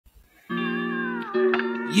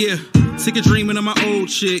Yeah, sick of dreaming of my old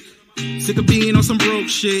chick. Sick of being on some broke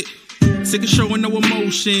shit. Sick of showing no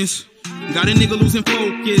emotions. Got a nigga losing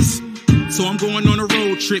focus. So I'm going on a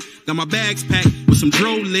road trip. Got my bags packed with some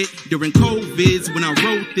dro lit during COVIDs when I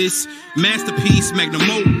wrote this masterpiece, magnum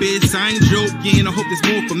opus. I ain't joking, I hope there's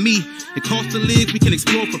more for me. It costs to live, we can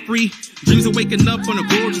explore for free. Dreams of waking up on a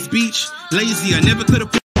gorgeous beach. Lazy, I never could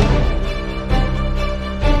have.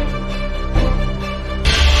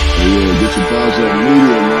 Yeah, GetYaBarzUp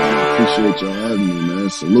Media, man. I appreciate y'all having me, man.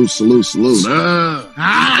 Salute, salute, salute.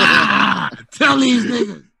 Tell these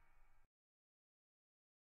niggas.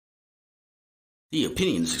 The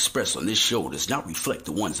opinions expressed on this show does not reflect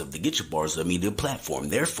the ones of the GetYaBarzUp Media platform.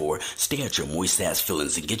 Therefore, stay at your moist-ass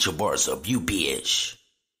feelings and get your bars up, you bitch.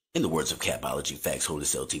 In the words of Capology Facts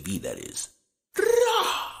Holders LTV, that is.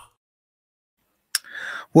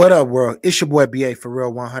 What up, world? It's your boy BA for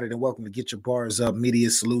Real 100, and welcome to GetYaBarzUp Media.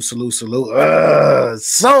 Salute, salute, salute.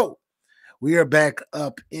 So, we are back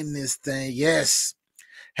up in this thing. Yes.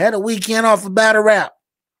 Had a weekend off of battle rap.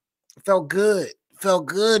 Felt good. Felt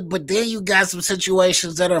good, but then you got some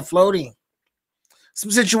situations that are floating.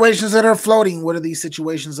 What are these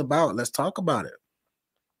situations about? Let's talk about it.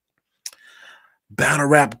 Battle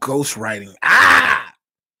rap ghostwriting.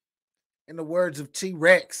 In the words of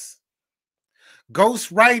T-Rex,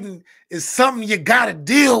 ghostwriting is something you gotta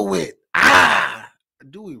deal with.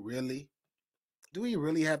 Do we really? Do we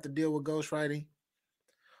really have to deal with ghostwriting?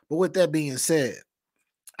 But with that being said,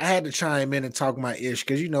 I had to chime in and talk my ish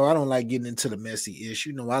because, you know, I don't like getting into the messy ish.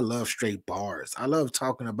 You know, I love straight bars. I love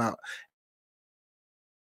talking about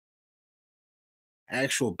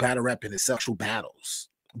actual battle rap and its sexual battles.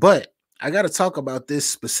 But I got to talk about this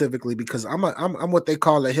specifically because I'm what they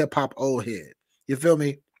call a hip hop old head. You feel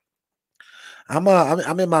me? I'm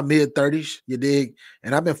in my mid-30s, you dig?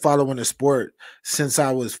 And I've been following the sport since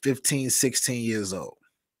I was 15, 16 years old.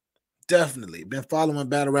 Definitely been following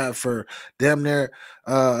battle rap for damn near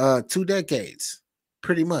 2 decades,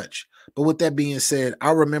 pretty much. But with that being said, I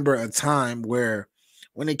remember a time where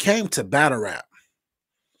when it came to battle rap,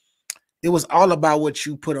 it was all about what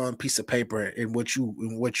you put on a piece of paper and what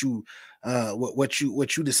you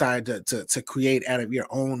decide to create out of your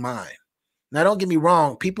own mind. Now, don't get me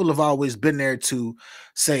wrong. People have always been there to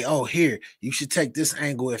say, oh, here, you should take this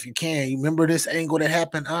angle if you can. You remember this angle that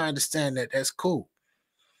happened? I understand that. That's cool.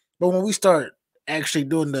 But when we start actually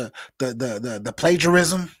doing the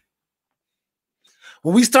plagiarism,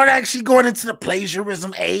 when we start actually going into the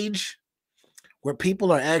plagiarism age, where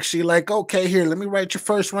people are actually like, okay, here, let me write your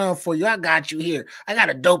first round for you. I got you here. I got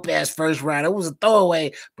a dope ass first round. It was a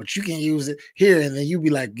throwaway, but you can use it here. And then you be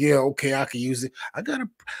like, yeah, okay, I can use it. I got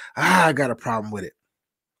a problem with it.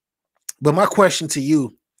 But my question to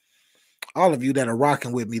you, all of you that are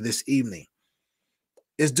rocking with me this evening,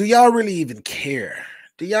 is do y'all really even care?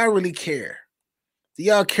 Do y'all really care? Do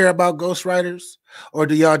y'all care about ghostwriters? Or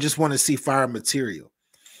do y'all just want to see fire material?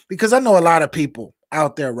 Because I know a lot of people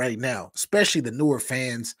out there right now, especially the newer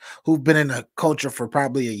fans who've been in the culture for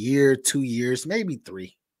probably a year, 2 years, maybe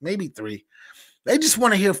three. They just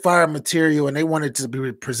want to hear fire material and they want it to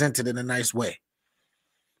be presented in a nice way.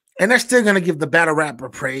 And they're still going to give the battle rapper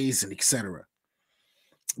praise and etc.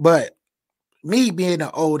 But me being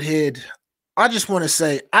an old head, I just want to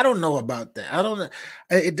say, I don't know about that. I don't know.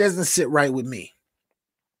 It doesn't sit right with me.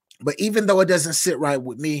 But even though it doesn't sit right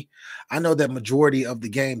with me, I know that majority of the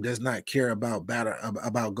game does not care about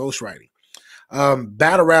ghostwriting.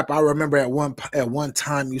 Battle rap, I remember at one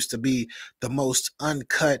time used to be the most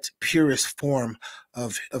uncut, purest form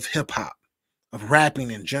of hip hop, of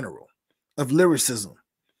rapping in general, of lyricism.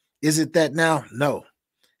 Is it that now? No,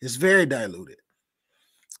 it's very diluted.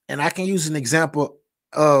 And I can use an example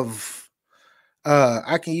of. It's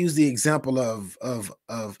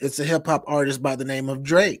a hip hop artist by the name of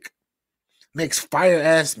Drake. Makes fire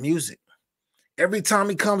ass music. Every time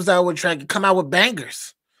he comes out with a track, he come out with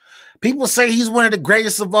bangers. People say he's one of the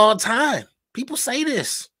greatest of all time. People say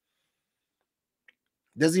this.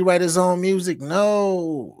 Does he write his own music?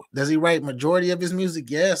 No. Does he write majority of his music?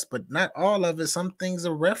 Yes, but not all of it. Some things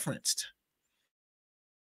are referenced.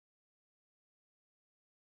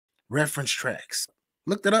 Reference tracks.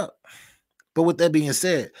 Looked it up. But with that being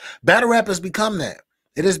said, battle rap has become that.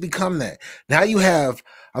 It has become that. Now you have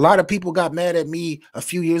a lot of people got mad at me a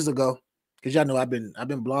few years ago because y'all know I've been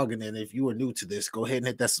blogging, and if you are new to this, go ahead and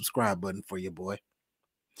hit that subscribe button for your boy.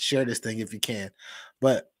 Share this thing if you can.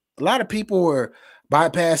 But a lot of people were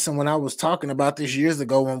bypassing when I was talking about this years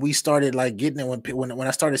ago when we started like getting it when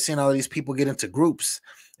I started seeing all these people get into groups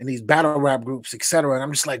and these battle rap groups, etc. And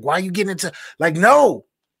I'm just like, why are you getting into like no?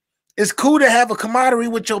 It's cool to have a camaraderie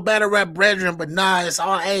with your battle rap brethren, but nah, it's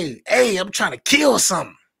all, hey, I'm trying to kill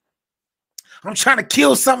something. I'm trying to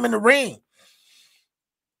kill something in the ring.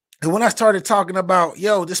 And when I started talking about,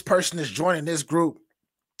 yo, this person is joining this group,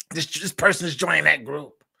 this person is joining that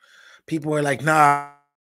group, people were like, nah,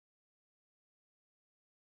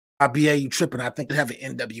 BA, you tripping. I think we have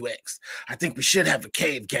an NWX. I think we should have a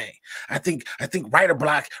Cave Gang. I think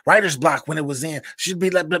Writer's Block when it was in should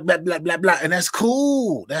be blah, blah, blah, blah, blah, blah. And that's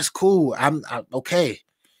cool. That's cool. I'm okay.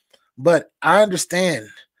 But I understand,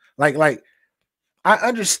 like I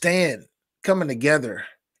understand coming together.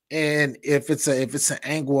 And if it's an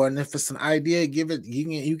angle and if it's an idea, give it,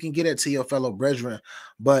 you can get it to your fellow brethren.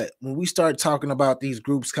 But when we start talking about these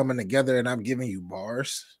groups coming together and I'm giving you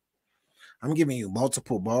bars, I'm giving you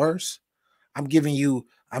multiple bars, I'm giving you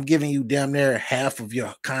damn near half of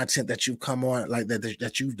your content that you come on, like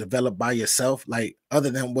that you've developed by yourself, like other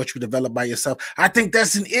than what you developed by yourself. I think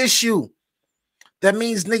that's an issue. That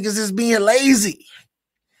means niggas is being lazy.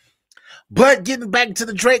 But getting back to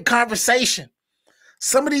the Drake conversation,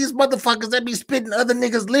 some of these motherfuckers that be spitting other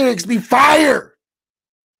niggas' lyrics be fired.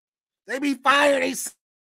 They be fired. They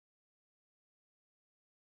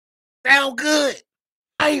sound good.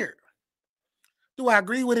 Fired. Do I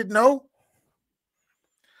agree with it? No.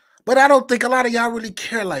 But I don't think a lot of y'all really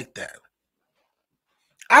care like that.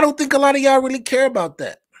 I don't think a lot of y'all really care about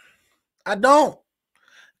that. I don't.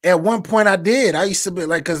 At one point I did. I used to be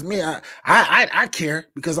like, cause me, I care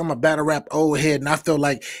because I'm a battle rap old head, and I feel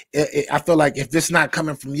like if it's not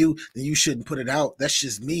coming from you, then you shouldn't put it out. That's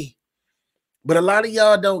just me. But a lot of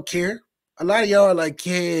y'all don't care. A lot of y'all are like,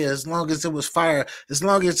 yeah, as long as it was fire, as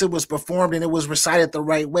long as it was performed and it was recited the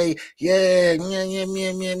right way, yeah.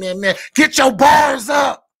 Get your bars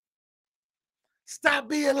up. Stop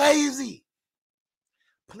being lazy.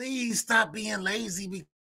 Please stop being lazy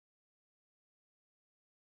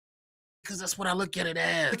because that's what I look at it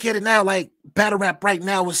as. Look at it now, like battle rap right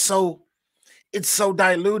now is so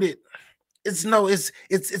diluted. It's no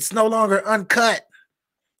longer uncut.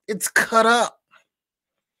 It's cut up.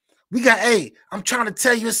 We got, I'm trying to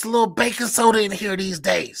tell you, it's a little baking soda in here these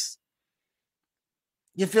days.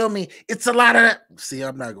 You feel me? It's a lot of that. See,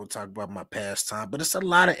 I'm not gonna talk about my pastime, but it's a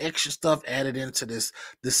lot of extra stuff added into this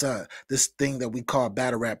thing that we call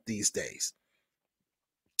battle rap these days.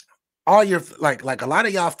 All your like a lot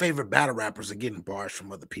of y'all favorite battle rappers are getting bars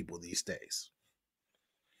from other people these days.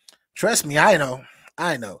 Trust me, I know.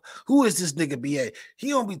 Who is this nigga BA? He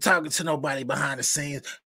don't be talking to nobody behind the scenes.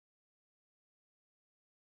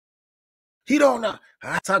 He don't know.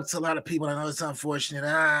 I talk to a lot of people. I know it's unfortunate.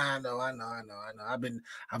 I know.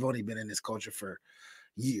 I've only been in this culture for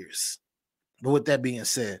years. But with that being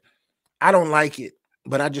said, I don't like it.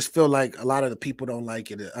 But I just feel like a lot of the people don't like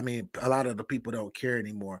it. I mean, a lot of the people don't care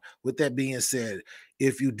anymore. With that being said,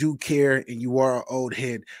 if you do care and you are an old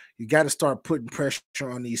head, you got to start putting pressure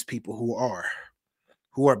on these people who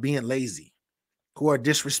are being lazy, who are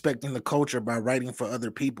disrespecting the culture by writing for other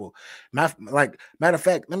people. Matter of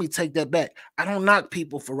fact, let me take that back. I don't knock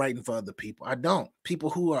people for writing for other people. I don't. People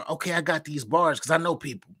who are, okay, I got these bars because I know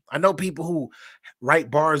people. I know people who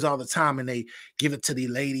write bars all the time and they give it to the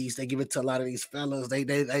ladies. They give it to a lot of these fellas.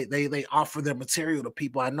 They offer their material to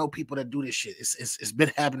people. I know people that do this shit. It's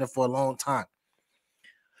been happening for a long time.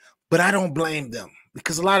 But I don't blame them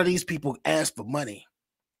because a lot of these people ask for money.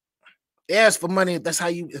 They ask for money. If that's how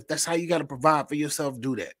you got to provide for yourself,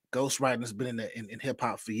 do that. Ghostwriting has been in hip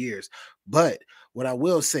hop for years. But what I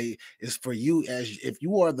will say is for you, if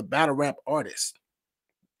you are the battle rap artist,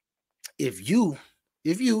 if you,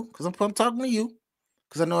 because I'm talking to you,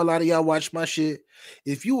 because I know a lot of y'all watch my shit.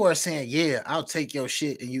 If you are saying, yeah, I'll take your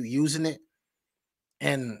shit and you using it,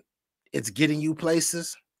 and it's getting you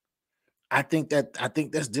places, I think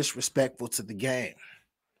that's disrespectful to the game.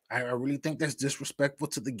 I really think that's disrespectful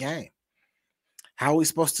to the game. How are we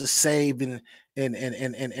supposed to save and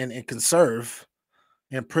conserve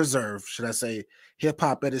and preserve, should I say, hip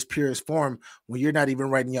hop at its purest form when you're not even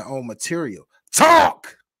writing your own material?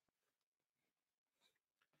 Talk!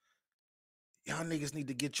 Y'all niggas need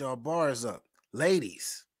to get y'all bars up.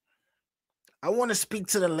 Ladies, I want to speak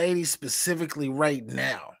to the ladies specifically right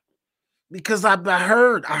now because I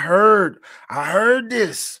heard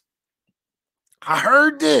this. I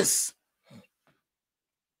heard this.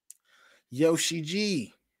 Yoshi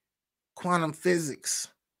G, quantum physics.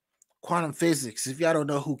 If y'all don't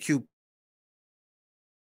know who QP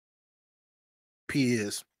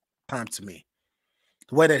is, time to me.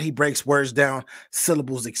 The way that he breaks words down,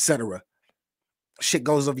 syllables, etc. Shit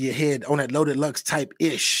goes over your head on that Loaded Lux type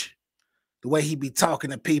ish. The way he be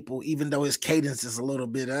talking to people, even though his cadence is a little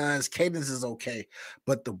bit, his cadence is okay,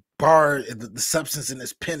 but the bar, the substance in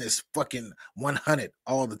his pen is fucking 100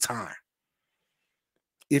 all the time.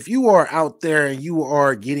 if you are out there and you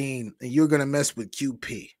are getting and you're gonna mess with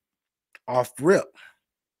QP off rip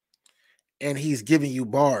and he's giving you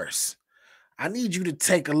bars, I need you to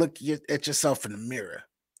take a look at yourself in the mirror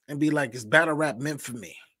and be like, is battle rap meant for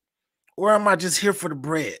me? Or am I just here for the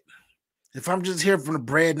bread? If I'm just here for the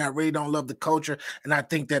bread and I really don't love the culture and I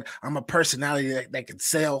think that I'm a personality that can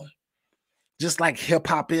sell, just like hip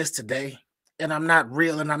hop is today, and I'm not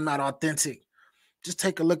real and I'm not authentic, just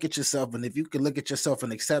take a look at yourself. And if you can look at yourself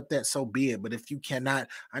and accept that, so be it. But if you cannot,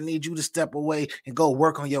 I need you to step away and go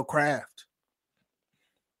work on your craft.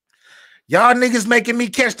 Y'all niggas making me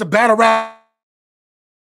catch the battle rap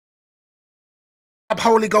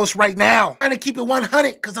Holy Ghost right now. I'm trying to keep it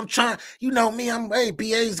 100 because I'm trying, you know me, hey,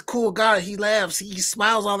 BA's a cool guy. He laughs, he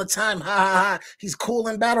smiles all the time. Ha ha ha. He's cool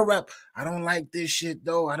in battle rap. I don't like this shit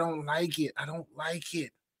though. I don't like it. I don't like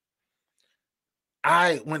it.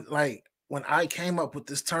 When I came up with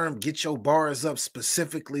this term, get your bars up,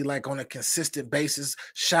 specifically like on a consistent basis,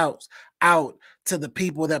 shouts out to the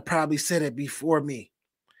people that probably said it before me.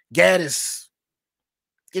 Gaddis,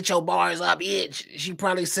 get your bars up, itch. She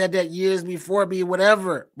probably said that years before me,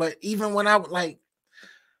 whatever. But even when I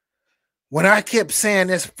kept saying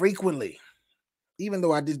this frequently, even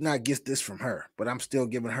though I did not get this from her, but I'm still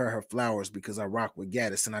giving her flowers because I rock with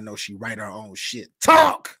Gaddis and I know she write her own shit.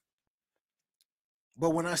 Talk!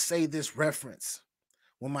 But when I say this reference,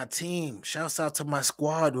 when my team, shouts out to my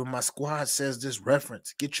squad, when my squad says this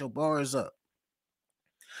reference, get your bars up.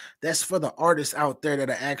 That's for the artists out there that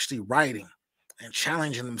are actually writing and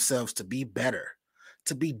challenging themselves to be better,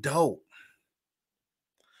 to be dope,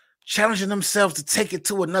 challenging themselves to take it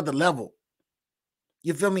to another level.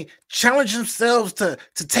 You feel me? Challenge themselves to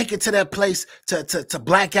take it to that place, to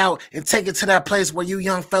black out and take it to that place where you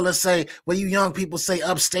young fellas say, where you young people say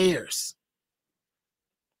upstairs.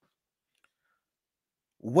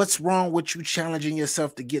 What's wrong with you challenging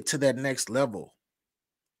yourself to get to that next level?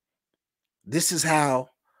 This is how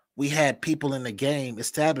we had people in the game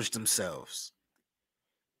establish themselves.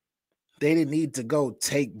 They didn't need to go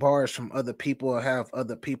take bars from other people or have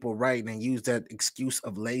other people write and use that excuse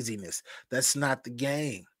of laziness. That's not the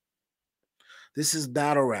game. This is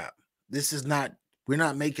battle rap. This is not, we're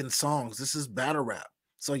not making songs. This is battle rap.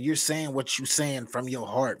 So you're saying what you're saying from your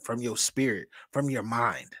heart, from your spirit, from your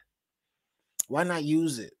mind. Why not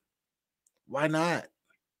use it? Why not?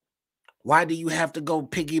 Why do you have to go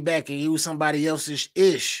piggyback and use somebody else's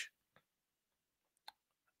ish?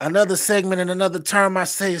 Another segment and another term I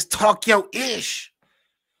say is talk your ish.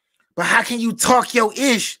 But how can you talk your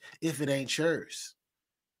ish if it ain't yours?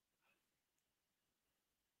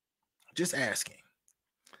 Just asking.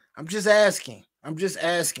 I'm just asking. I'm just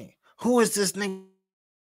asking. Who is this nigga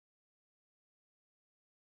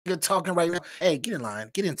talking right now? Hey, get in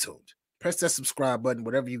line. Get into it. Press that subscribe button,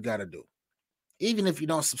 whatever you got to do. Even if you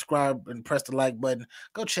don't subscribe and press the like button,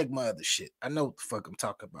 go check my other shit. I know what the fuck I'm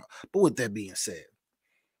talking about. But with that being said,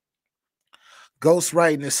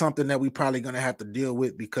 ghostwriting is something that we probably going to have to deal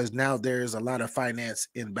with because now there's a lot of finance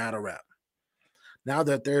in battle rap. Now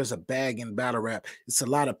that there's a bag in battle rap, it's a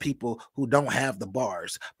lot of people who don't have the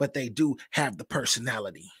bars, but they do have the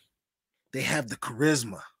personality. They have the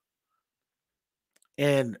charisma.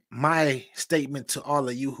 And my statement to all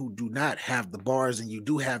of you who do not have the bars and you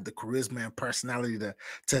do have the charisma and personality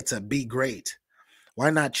to be great, why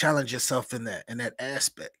not challenge yourself in that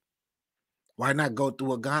aspect? Why not go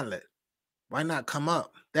through a gauntlet? Why not come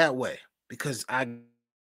up that way? Because I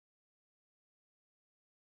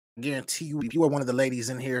guarantee you, if you are one of the ladies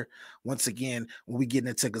in here, once again, when we get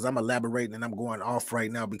into, because I'm elaborating and I'm going off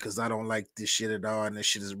right now because I don't like this shit at all, and this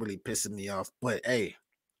shit is really pissing me off. But hey,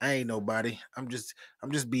 I ain't nobody. I'm just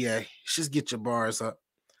BA. Just get your bars up.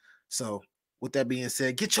 So with that being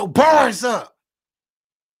said, get your bars up.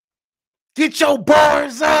 Get your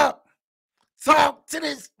bars up. Talk to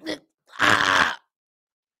this.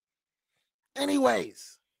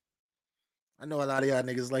 Anyways, I know a lot of y'all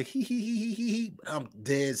niggas like he, but I'm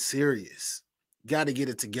dead serious. Got to get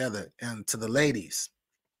it together. And to the ladies,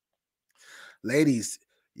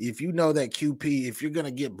 if you know that QP, if you're gonna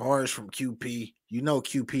get bars from QP, you know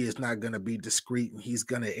QP is not gonna be discreet and he's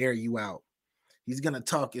gonna air you out. He's gonna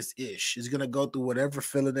talk his ish. He's gonna go through whatever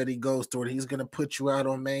feeling that he goes through. And he's gonna put you out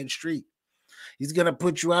on Main Street. He's gonna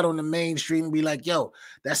put you out on the main street and be like, yo,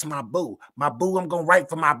 that's my boo. My boo, I'm gonna write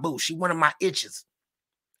for my boo. She one of my itches.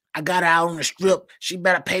 I got her out on the strip. She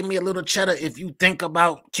better pay me a little cheddar. If you think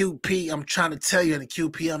about QP, I'm trying to tell you, and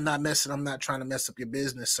QP, I'm not trying to mess up your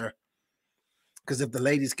business, sir. Because if the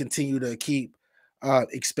ladies continue to keep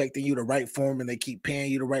expecting you to write for them and they keep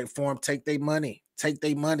paying you to write for them, take their money. Take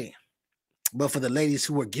their money. But for the ladies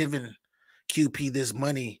who are giving QP this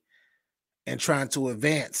money and trying to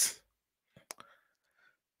advance.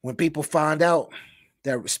 When people find out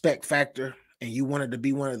that respect factor and you wanted to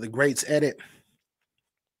be one of the greats at it,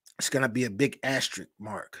 it's going to be a big asterisk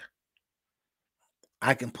mark.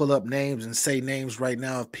 I can pull up names and say names right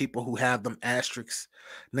now of people who have them asterisks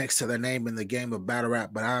next to their name in the game of battle rap,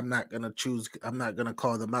 but I'm not going to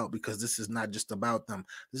call them out because this is not just about them.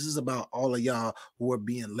 This is about all of y'all who are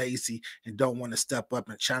being lazy and don't want to step up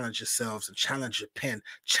and challenge yourselves and challenge your pen,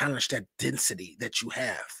 challenge that density that you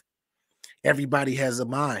have. Everybody has a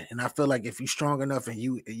mind, and I feel like if you're strong enough and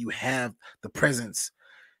you have the presence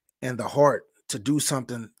and the heart to do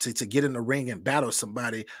something, to get in the ring and battle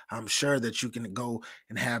somebody, I'm sure that you can go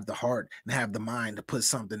and have the heart and have the mind to put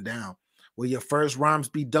something down. Will your first rhymes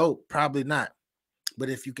be dope? Probably not. But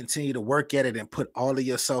if you continue to work at it and put all of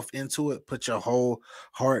yourself into it, put your whole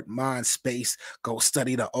heart, mind, space, go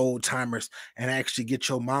study the old timers and actually get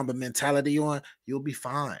your Mamba mentality on, you'll be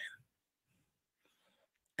fine.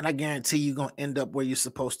 And I guarantee you're going to end up where you're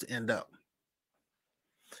supposed to end up.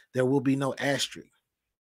 There will be no asterisk.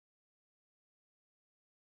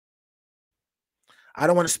 I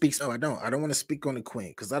don't want to speak. So I don't want to speak on the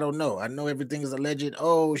queen because I don't know. I know everything is alleged.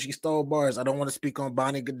 Oh, she stole bars. I don't want to speak on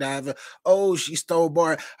Bonnie Godiva. Oh, she stole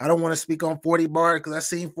bar. I don't want to speak on 40 bars because I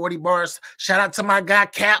seen 40 bars. Shout out to my guy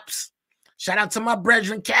Caps. Shout out to my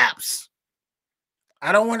brethren Caps.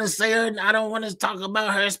 I don't want to say her. I don't want to talk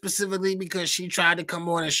about her specifically because she tried to come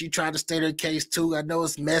on and she tried to state her case too. I know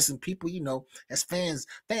it's mess and people, as fans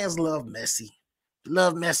love messy.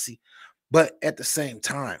 Love messy. But at the same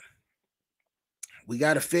time, we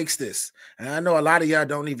got to fix this. And I know a lot of y'all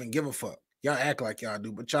don't even give a fuck. Y'all act like y'all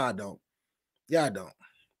do, but y'all don't. Y'all don't.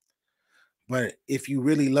 But if you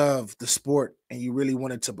really love the sport and you really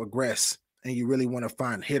want it to progress and you really want to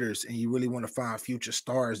find hitters and you really want to find future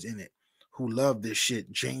stars in it who love this shit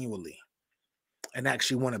genuinely and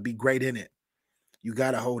actually want to be great in it, you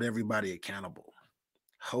got to hold everybody accountable.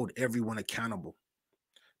 Hold everyone accountable.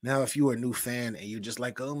 Now, if you're a new fan and you're just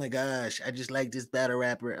like, oh my gosh, I just like this battle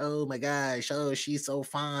rapper. Oh my gosh, oh, she's so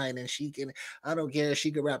fine and I don't care if she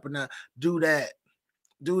can rap or not. Do that.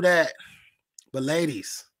 But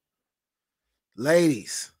ladies,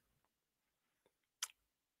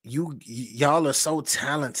 y'all are so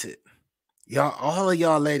talented. Y'all, all of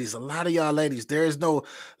y'all ladies, a lot of y'all ladies, there is no,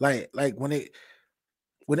 like when it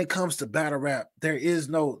comes to battle rap, there is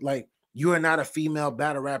no, you are not a female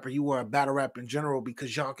battle rapper. You are a battle rapper in general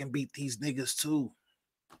because y'all can beat these niggas too.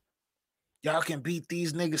 Y'all can beat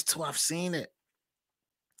these niggas too. I've seen it.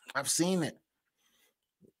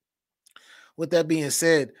 With that being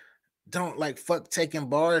said, don't fuck taking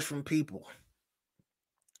bars from people.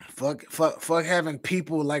 Fuck having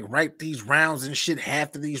people write these rounds and shit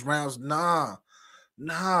half of these rounds. Nah.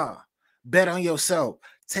 Bet on yourself.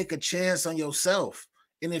 Take a chance on yourself.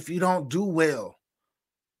 And if you don't do well,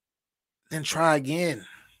 then try again.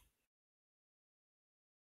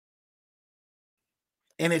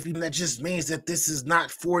 And that just means that this is not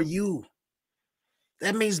for you.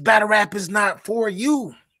 That means battle rap is not for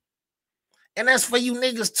you. And that's for you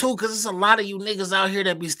niggas too, because there's a lot of you niggas out here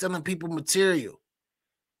that be stealing people material.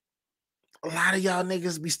 A lot of y'all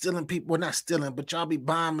niggas be stealing people. Well, not stealing, but y'all be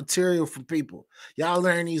buying material from people. Y'all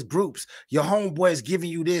learn these groups. Your homeboys giving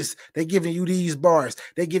you this. They giving you these bars.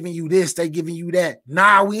 They giving you this. They giving you that.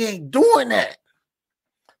 Nah, we ain't doing that.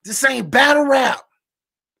 This ain't battle rap.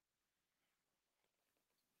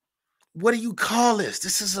 What do you call this?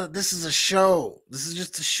 This is a show. This is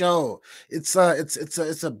just a show. It's a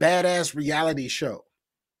badass reality show.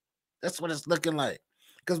 That's what it's looking like.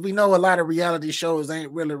 Because we know a lot of reality shows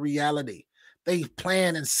ain't really reality. They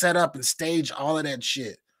plan and set up and stage all of that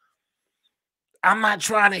shit. I'm not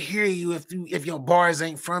trying to hear you if your bars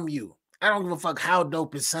ain't from you. I don't give a fuck how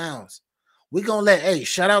dope it sounds. We gonna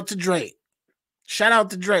shout out to Drake.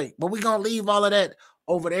 But we gonna leave all of that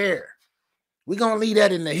over there. We gonna leave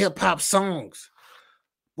that in the hip-hop songs.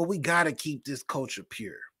 But we gotta keep this culture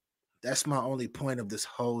pure. That's my only point of this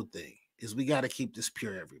whole thing, is we gotta keep this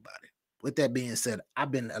pure, everybody. With that being said,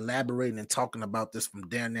 I've been elaborating and talking about this from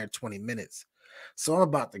down there 20 minutes. So I'm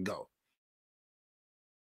about to go.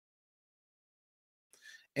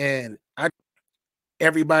 And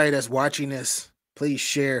everybody that's watching this, please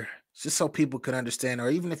share, just so people can understand, or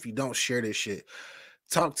even if you don't share this shit,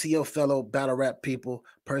 talk to your fellow battle rap people,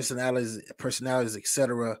 personalities,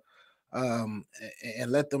 etc. And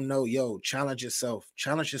let them know, yo, challenge yourself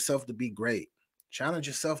to be great.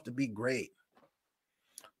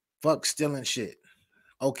 Fuck stealing shit.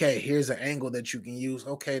 Okay, here's an angle that you can use.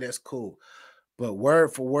 Okay, that's cool. But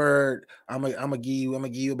word for word, I'm gonna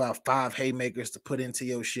give you about 5 haymakers to put into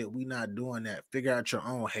your shit. We not doing that. Figure out your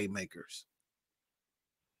own haymakers.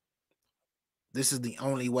 This is the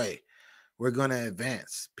only way we're going to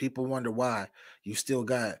advance. People wonder why you still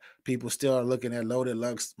got people still are looking at Loaded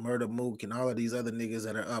Lux, Murder Mook, and all of these other niggas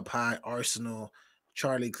that are up high, Arsenal,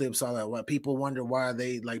 Charlie Clips, all that. Why people wonder why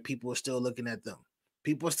they like people are still looking at them.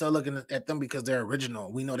 People are still looking at them because they're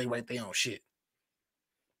original. We know they write their own shit.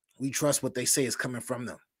 We trust what they say is coming from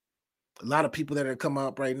them. A lot of people that are coming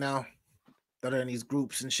up right now that are in these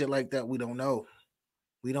groups and shit like that, we don't know.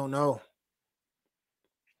 We don't know.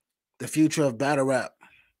 The future of battle rap.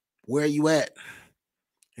 Where are you at?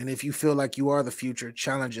 And if you feel like you are the future,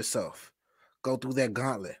 challenge yourself. Go through that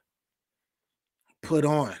gauntlet. Put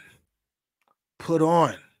on. Put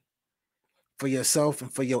on. For yourself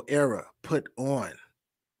and for your era. Put on.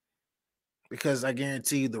 Because I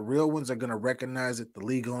guarantee you the real ones are going to recognize it. The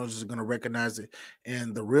league owners are going to recognize it.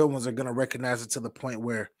 And the real ones are going to recognize it to the point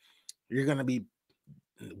where you're going to be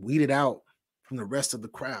weeded out from the rest of the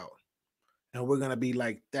crowd. And we're going to be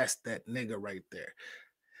like, that's that nigga right there.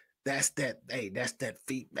 That's that, hey, that's that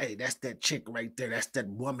feet, hey, that's that chick right there. That's that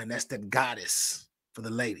woman. That's that goddess for the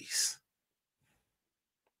ladies.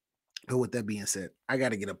 But with that being said, I got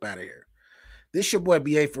to get up out of here. This your boy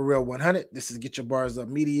BA for Real 100. This is Get Your Bars Up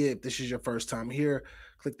Media. If this is your first time here,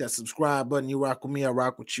 click that subscribe button. You rock with me, I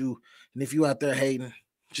rock with you. And if you out there hating,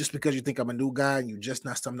 just because you think I'm a new guy and you just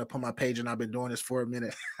not stumbled up on my page and I've been doing this for a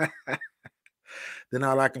minute, then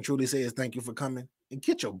all I can truly say is thank you for coming and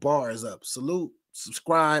get your bars up. Salute,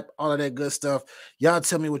 subscribe, all of that good stuff. Y'all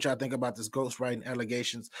tell me what y'all think about this ghostwriting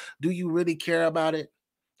allegations. Do you really care about it?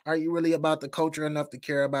 Are you really about the culture enough to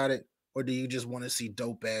care about it? Or do you just want to see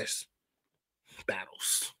dope ass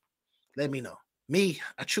battles? Let me know. Me,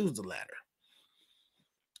 I choose the latter.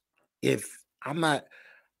 If I'm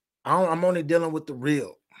only dealing with the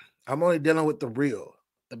real. I'm only dealing with the real.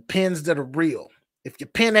 The pens that are real. If your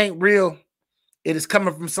pen ain't real, it is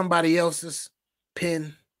coming from somebody else's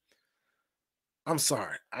pen. I'm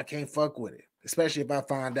sorry. I can't fuck with it. Especially if I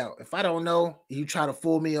find out. If I don't know, you try to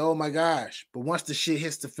fool me, oh my gosh. But once the shit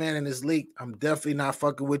hits the fan and it's leaked, I'm definitely not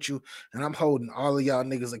fucking with you. And I'm holding all of y'all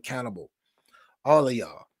niggas accountable. All of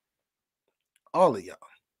y'all. All of y'all.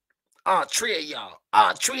 All three of y'all.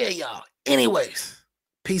 All three of y'all. Anyways,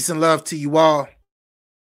 peace and love to you all.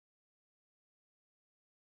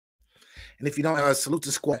 And if you don't, salute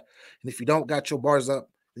the squad. And if you don't got your bars up,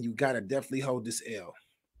 then you got to definitely hold this L.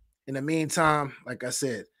 In the meantime, like I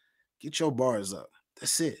said, get your bars up.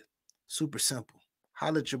 That's it. Super simple.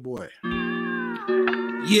 Holla at your boy.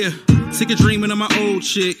 Yeah, sick of dreaming of my old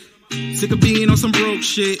chick. Sick of being on some broke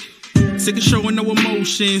shit. Sick of showing no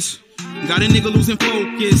emotions. Got a nigga losing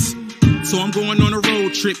focus. So I'm going on a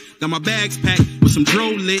road trip. Got my bags packed with some dro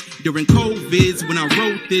lit during COVIDs when I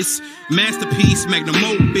wrote this masterpiece, magnum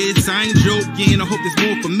opus. I ain't joking, I hope there's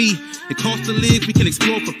more for me. It costs to live, we can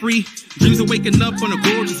explore for free. Dreams of waking up on a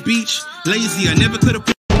gorgeous beach. Lazy, I never could have.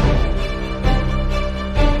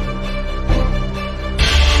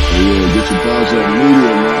 Yeah, Get YaBarzUp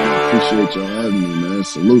Media, man. I appreciate y'all having me, man.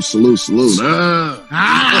 Salute, salute, salute.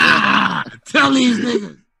 Tell these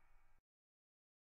niggas.